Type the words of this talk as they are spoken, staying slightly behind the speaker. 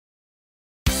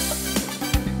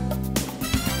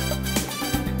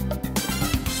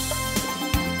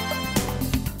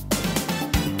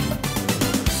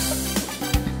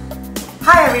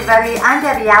everybody, I'm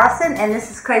Debbie Allison and this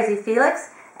is Crazy Felix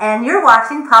and you're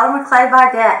watching Polymer Clay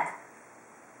by Deb.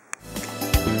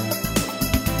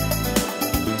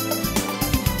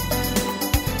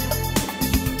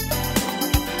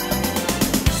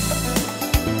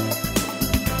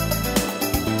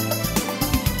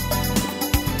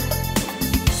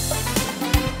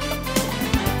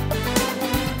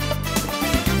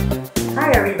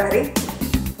 Hi everybody,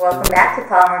 welcome back to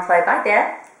Polymer Clay by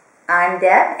Deb. I'm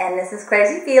Deb and this is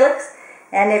Crazy Felix,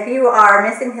 and if you are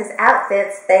missing his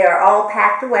outfits, they are all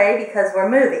packed away because we're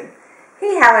moving.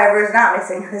 He, however, is not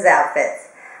missing his outfits.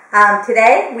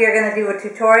 Today we are going to do a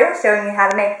tutorial showing you how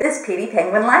to make this Petey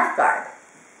Penguin Lifeguard.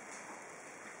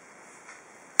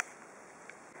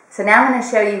 So now I'm going to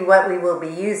show you what we will be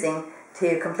using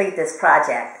to complete this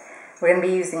project. We're going to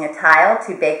be using a tile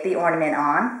to bake the ornament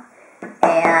on,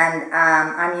 and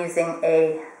I'm using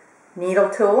a needle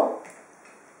tool,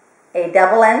 a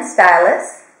double end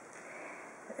stylus.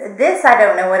 This, I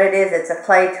don't know what it is. It's a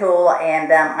clay tool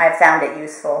and I've found it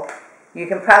useful. You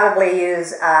can probably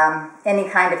use any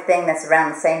kind of thing that's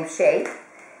around the same shape.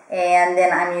 And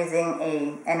then I'm using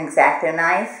an X-Acto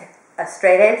knife, a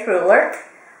straight edge ruler.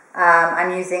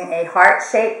 I'm using a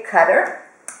heart-shaped cutter,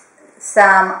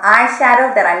 some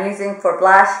eyeshadow that I'm using for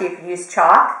blush. You could use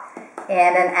chalk,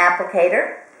 and an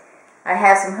applicator. I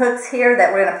have some hooks here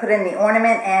that we're going to put in the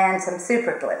ornament and some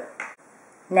super glue.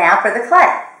 Now for the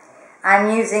clay.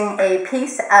 I'm using a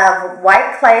piece of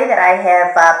white clay that I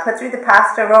have put through the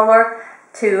pasta roller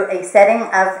to a setting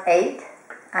of 8.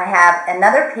 I have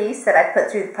another piece that I put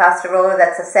through the pasta roller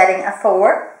that's a setting of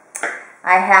 4.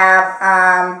 I have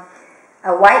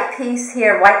a white piece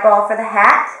here, white ball for the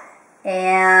hat,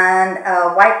 and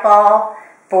a white ball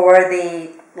for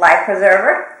the life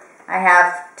preserver. I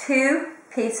have 2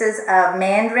 pieces of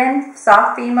mandarin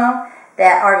soft Fimo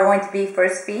that are going to be for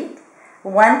his feet.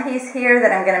 1 piece here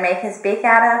that I'm going to make his beak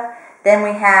out of. Then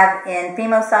we have in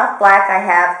Fimo soft black, I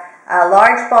have a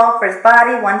large ball for his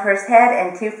body, 1 for his head,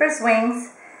 and 2 for his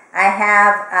wings. I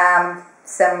have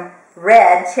some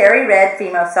red, cherry red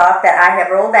Fimo soft that I have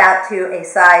rolled out to a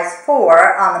size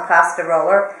 4 on the pasta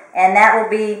roller, and that will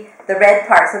be the red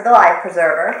parts of the life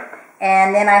preserver.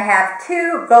 And then I have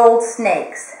 2 gold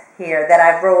snakes here that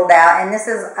I've rolled out, and this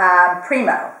is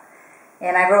Primo.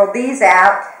 And I rolled these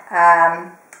out,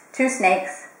 2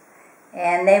 snakes,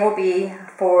 and they will be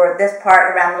for this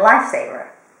part around the lifesaver.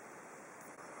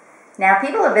 Now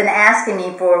people have been asking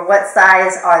me for what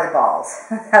size are the balls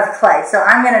of clay, so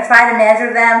I'm going to try to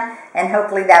measure them and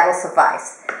hopefully that will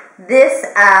suffice. This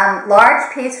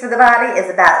large piece for the body is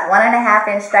about 1.5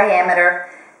 inch diameter.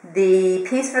 The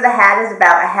piece for the hat is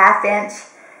about 1/2 inch.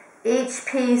 Each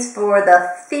piece for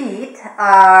the feet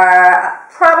are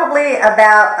probably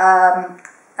about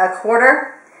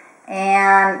 1/4.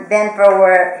 And then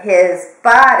for his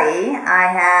body, I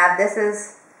have, this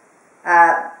is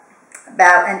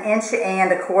about 1.25 inches.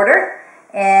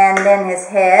 And then his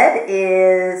head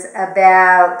is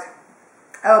about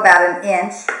 1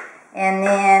 inch. And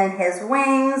then his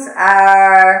wings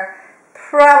are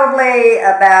probably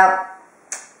about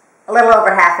a little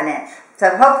over 1/2 inch.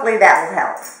 So hopefully that will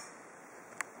help.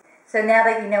 So now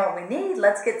that you know what we need,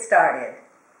 let's get started.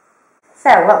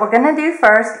 So what we're going to do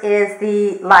first is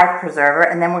the life preserver,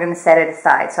 and then we're going to set it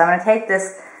aside. So I'm going to take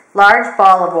this large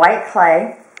ball of white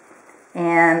clay,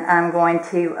 and I'm going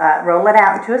to roll it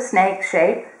out into a snake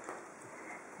shape.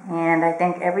 And I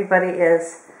think everybody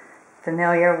is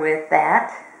familiar with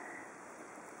that.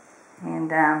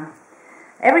 And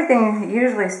everything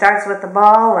usually starts with the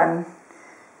ball and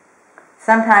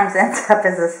sometimes ends up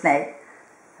as a snake.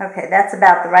 Okay, that's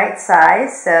about the right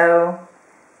size, so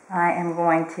I am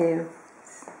going to,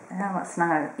 well, it's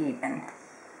not even.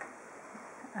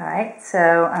 Alright,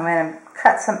 so I'm going to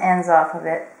cut some ends off of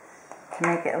it to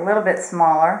make it a little bit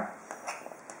smaller,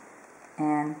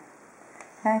 and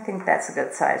I think that's a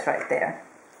good size right there.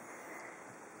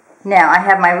 Now I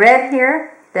have my red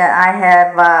here that I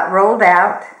have rolled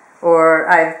out, or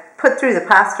I've put through the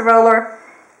pasta roller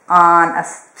on a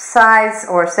size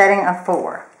or setting of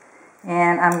 4.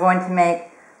 And I'm going to make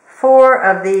 4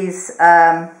 of these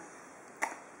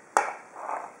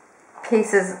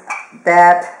pieces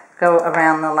that go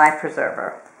around the life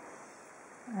preserver.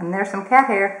 And there's some cat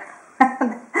hair.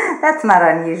 That's not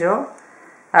unusual.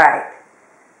 Alright.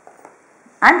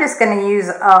 I'm just going to use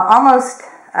almost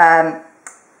a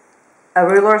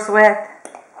ruler's width,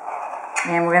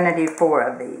 and we're going to do 4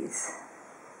 of these.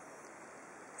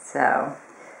 So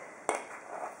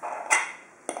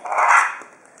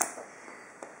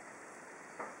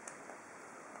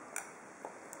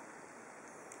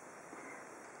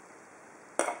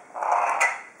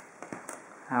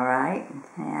alright. Alright,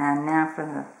 and now for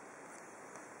the...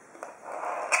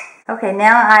 Okay,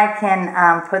 now I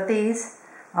can put these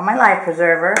on my life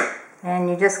preserver, and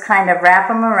you just kind of wrap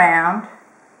them around,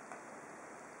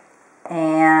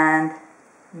 and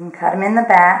you can cut them in the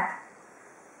back,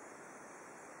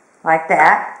 like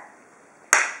that.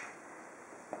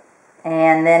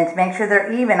 And then to make sure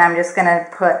they're even, I'm just going to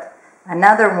put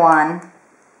another one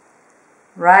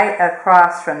right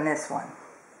across from this one.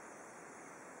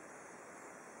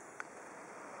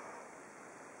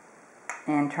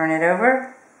 And turn it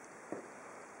over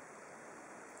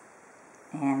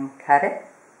and cut it.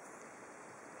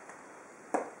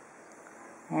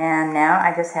 And now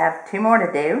I just have 2 more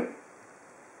to do.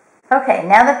 Okay,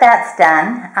 now that that's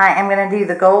done, I am going to do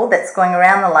the gold that's going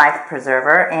around the life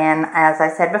preserver. And as I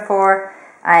said before,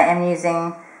 I am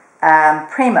using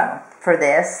Primo for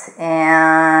this.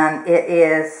 And it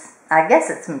is, I guess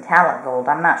it's metallic gold,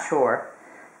 I'm not sure.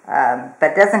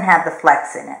 But it doesn't have the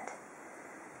flecks in it.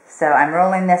 So I'm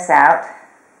rolling this out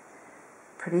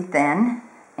pretty thin.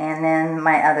 And then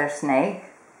my other snake.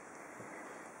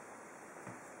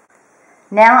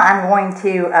 Now I'm going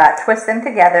to twist them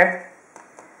together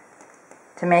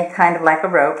to make kind of like a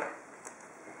rope.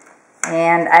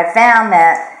 And I found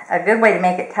that a good way to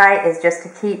make it tight is just to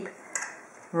keep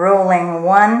rolling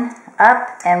one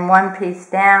up and one piece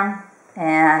down.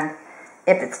 And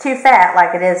if it's too fat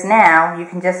like it is now, you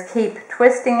can just keep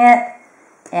twisting it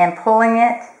and pulling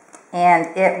it,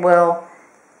 and it will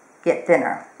get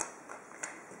thinner.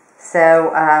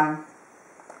 So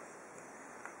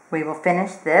we will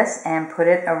finish this and put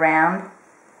it around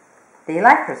the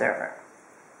life preserver.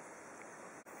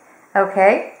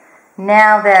 Okay,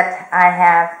 now that I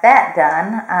have that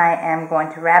done, I am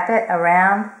going to wrap it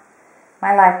around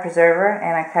my life preserver,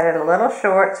 and I cut it a little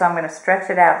short, so I'm going to stretch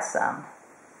it out some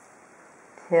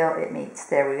till it meets.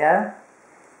 There we go.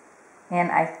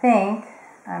 And I think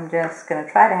I'm just going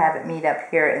to try to have it meet up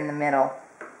here in the middle.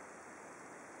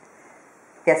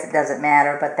 Guess it doesn't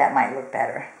matter, but that might look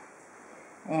better.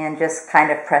 And just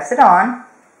kind of press it on.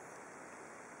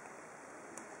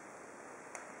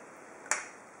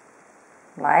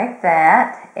 Like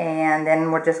that. And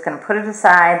then we're just going to put it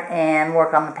aside and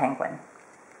work on the penguin.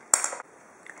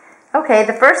 Okay,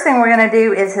 the first thing we're going to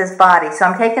do is his body. So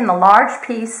I'm taking the large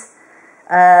piece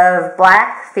of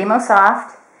black Fimo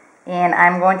Soft, and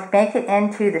I'm going to make it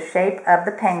into the shape of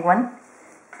the penguin.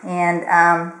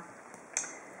 And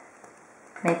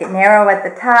make it narrow at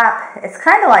the top. It's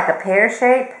kind of like a pear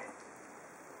shape.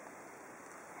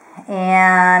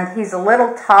 And he's a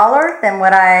little taller than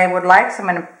what I would like, so I'm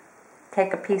going to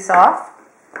take a piece off.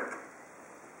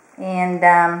 And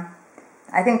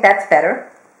I think that's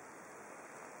better.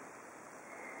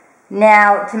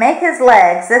 Now, to make his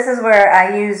legs, this is where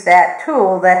I use that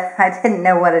tool that I didn't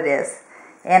know what it is.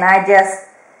 And I just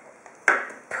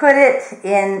put it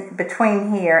in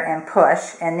between here and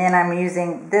push. And then I'm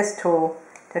using this tool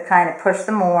to kind of push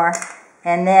them more,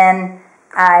 and then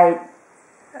I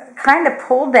kind of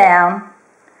pull down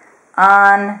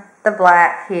on the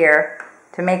black here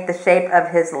to make the shape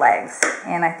of his legs,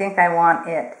 and I think I want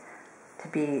it to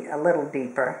be a little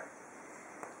deeper.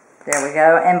 There we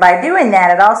go, and by doing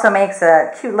that it also makes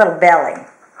a cute little belly.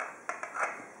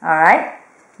 Alright,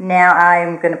 now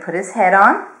I'm going to put his head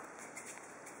on,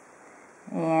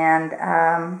 and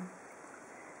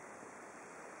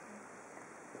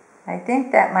I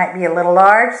think that might be a little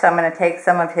large, so I'm going to take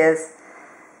some of his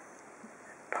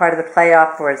part of the clay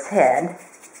off for his head.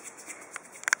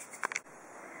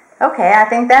 Okay, I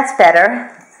think that's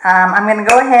better. I'm going to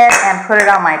go ahead and put it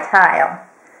on my tile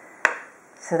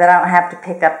so that I don't have to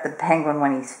pick up the penguin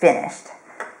when he's finished.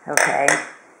 Okay,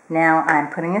 now I'm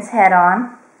putting his head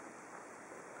on.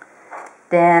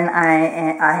 Then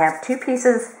I have 2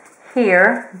 pieces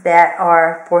here that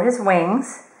are for his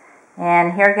wings,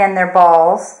 and here again they're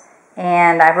balls.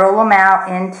 And I roll them out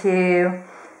into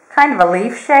kind of a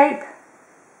leaf shape.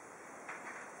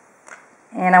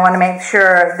 And I want to make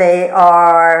sure they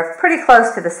are pretty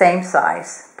close to the same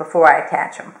size before I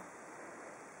attach them.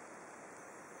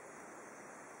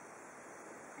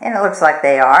 And it looks like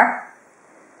they are.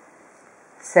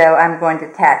 So I'm going to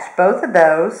attach both of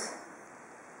those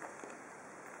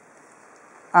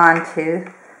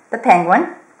onto the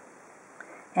penguin.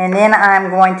 And then I'm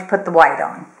going to put the white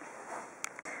on.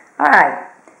 Alright,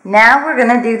 now we're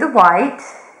going to do the white,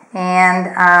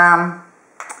 and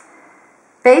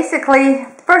basically,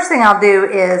 first thing I'll do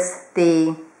is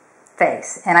the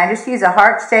face, and I just use a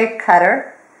heart-shaped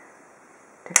cutter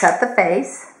to cut the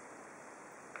face,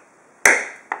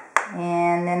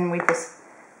 and then we just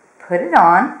put it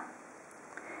on,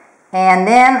 and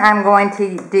then I'm going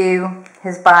to do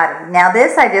his body. Now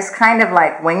this I just kind of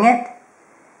like wing it,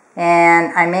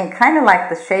 and I make kind of like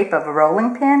the shape of a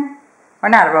rolling pin, or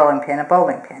not a rolling pin, a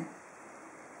bowling pin.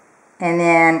 And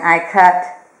then I cut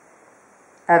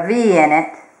a V in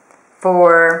it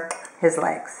for his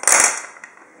legs.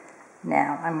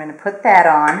 Now I'm going to put that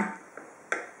on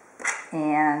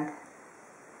and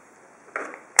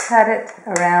cut it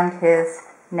around his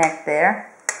neck there.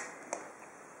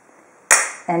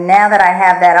 And now that I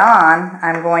have that on,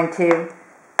 I'm going to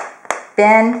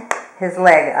bend his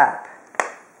leg up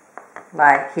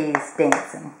like he's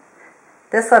dancing.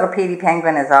 This little Petey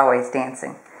Penguin is always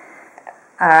dancing.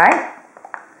 Alright,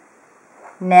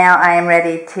 now I am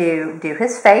ready to do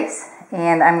his face,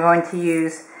 and I'm going to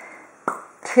use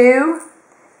 2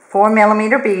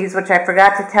 4mm beads, which I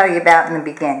forgot to tell you about in the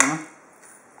beginning.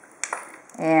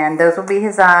 And those will be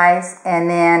his eyes, and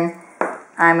then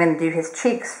I'm going to do his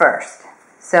cheeks first.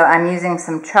 So I'm using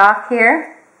some chalk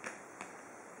here,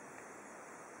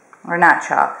 or not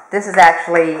chalk. This is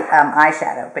actually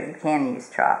eyeshadow, but you can use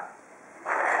chalk.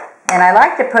 And I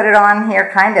like to put it on here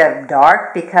kind of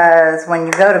dark, because when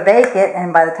you go to bake it,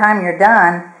 and by the time you're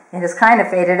done, it is kind of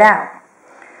faded out.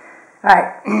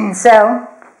 Alright, so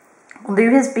we'll do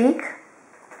his beak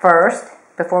first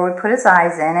before we put his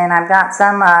eyes in. And I've got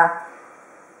some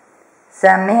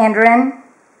mandarin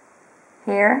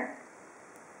here.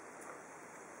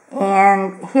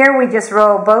 And here we just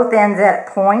roll both ends at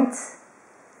points,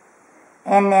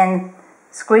 and then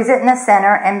squeeze it in the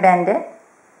center and bend it.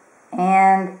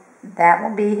 And that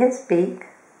will be his beak.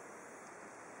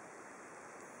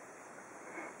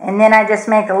 And then I just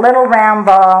make a little round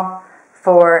ball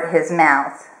for his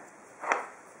mouth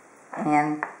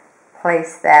and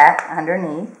place that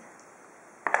underneath.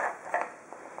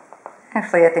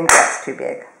 Actually, I think that's too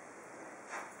big.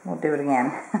 We'll do it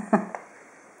again.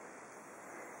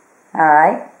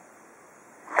 Alright.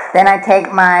 Then I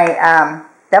take my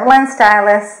double-end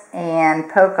stylus and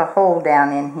poke a hole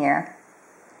down in here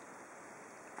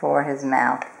for his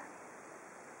mouth.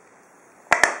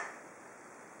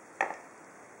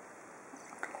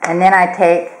 And then I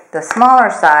take the smaller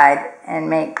side and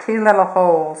make 2 little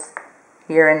holes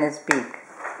here in his beak.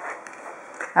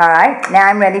 Alright, now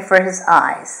I'm ready for his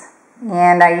eyes.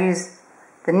 And I use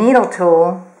the needle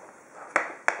tool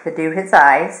to do his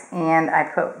eyes. And I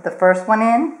put the first one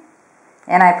in,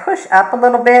 and I push up a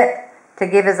little bit to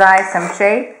give his eyes some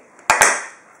shape.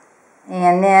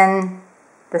 And then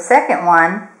the second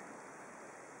one,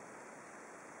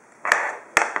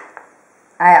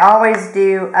 I always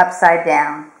do upside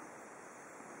down,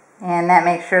 and that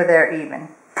makes sure they're even.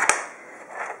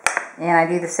 And I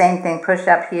do the same thing, push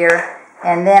up here,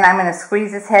 and then I'm going to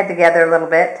squeeze his head together a little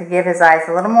bit to give his eyes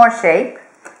a little more shape.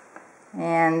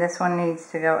 And this one needs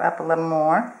to go up a little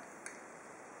more.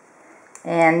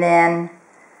 And then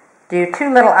do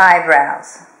 2 little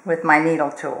eyebrows with my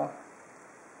needle tool.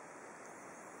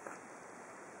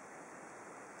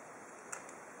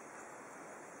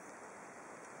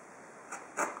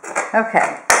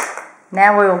 Okay,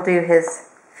 now we will do his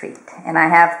feet. And I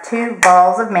have 2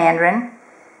 balls of mandarin,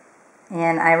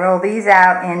 and I roll these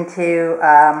out into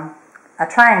a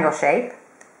triangle shape.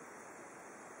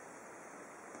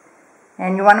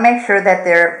 And you want to make sure that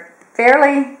they're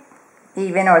fairly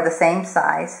even or the same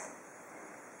size.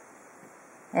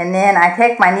 And then I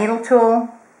take my needle tool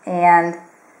and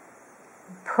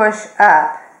push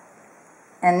up,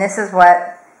 and this is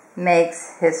what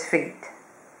makes his feet.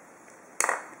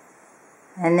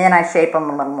 And then I shape them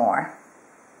a little more.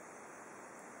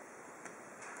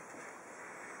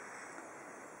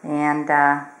 And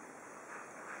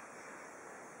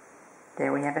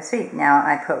there we have his feet. Now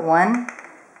I put one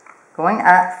going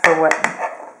up for what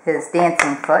his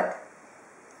dancing foot,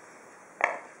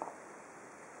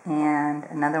 and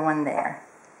another one there.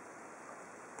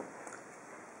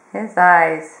 His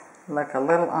eyes look a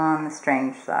little on the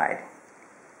strange side.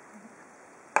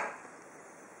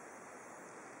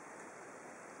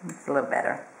 It's a little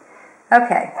better.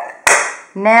 Okay,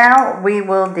 now we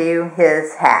will do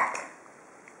his hat.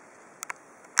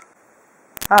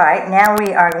 Alright, now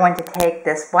we are going to take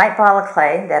this white ball of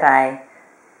clay that I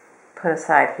put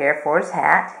aside here for his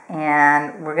hat,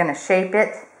 and we're going to shape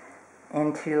it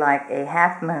into like a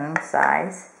half moon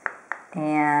size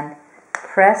and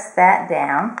press that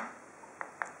down.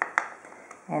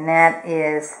 And that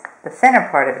is the center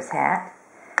part of his hat.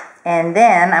 And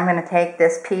then I'm going to take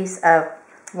this piece of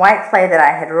white clay that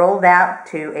I had rolled out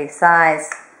to a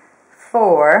size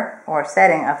 4 or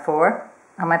setting of 4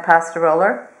 on my pasta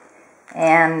roller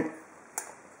and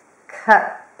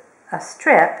cut a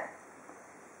strip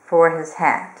for his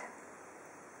hat,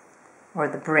 or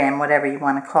the brim, whatever you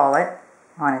want to call it,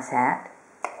 on his hat.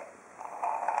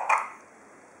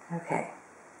 Okay.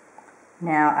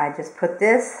 Now I just put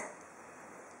this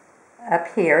up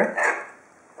here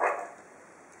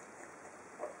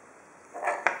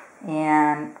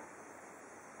and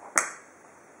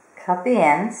cut the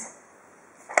ends.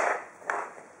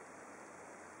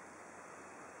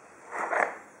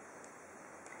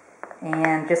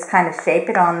 And just kind of shape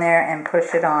it on there and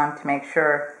push it on to make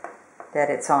sure that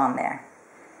it's on there.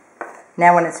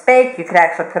 Now when it's baked, you could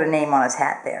actually put a name on his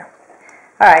hat there.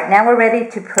 Alright, now we're ready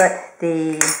to put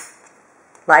the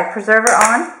life preserver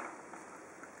on.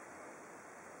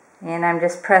 And I'm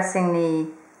just pressing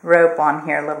the rope on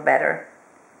here a little better.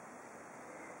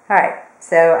 Alright,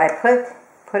 so I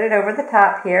put it over the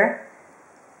top here,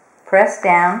 press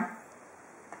down,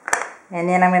 and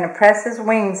then I'm going to press his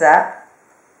wings up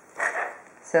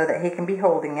so that he can be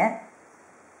holding it.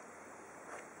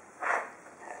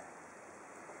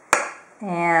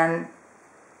 And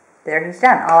there he's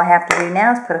done. All I have to do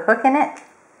now is put a hook in it.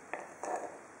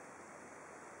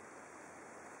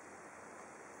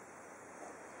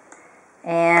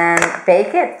 And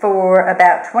bake it for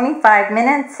about 25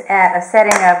 minutes at a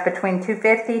setting of between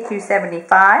 250 to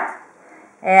 275.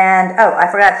 And, oh, I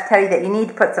forgot to tell you that you need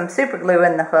to put some super glue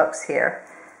in the hooks here.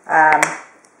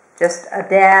 Just a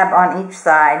dab on each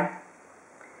side,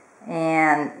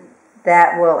 and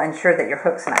that will ensure that your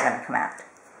hook's not going to come out.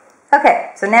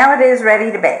 Okay, so now it is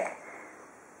ready to bake.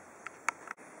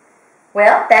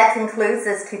 Well, that concludes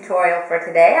this tutorial for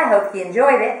today. I hope you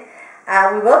enjoyed it.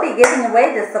 We will be giving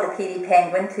away this little Petey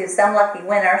Penguin to some lucky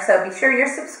winner, so be sure you're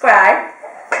subscribed.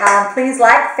 Please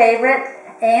like, favorite,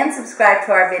 and subscribe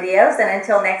to our videos. And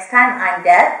until next time, I'm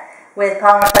Deb with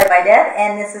Polymer Play by Deb,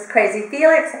 and this is Crazy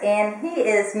Felix, and he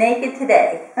is naked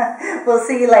today. We'll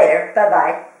see you later.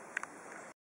 Bye-bye.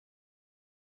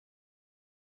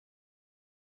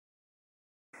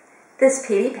 This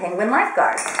Petey Penguin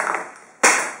Lifeguard.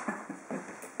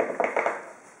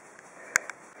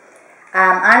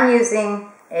 I'm using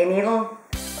a needle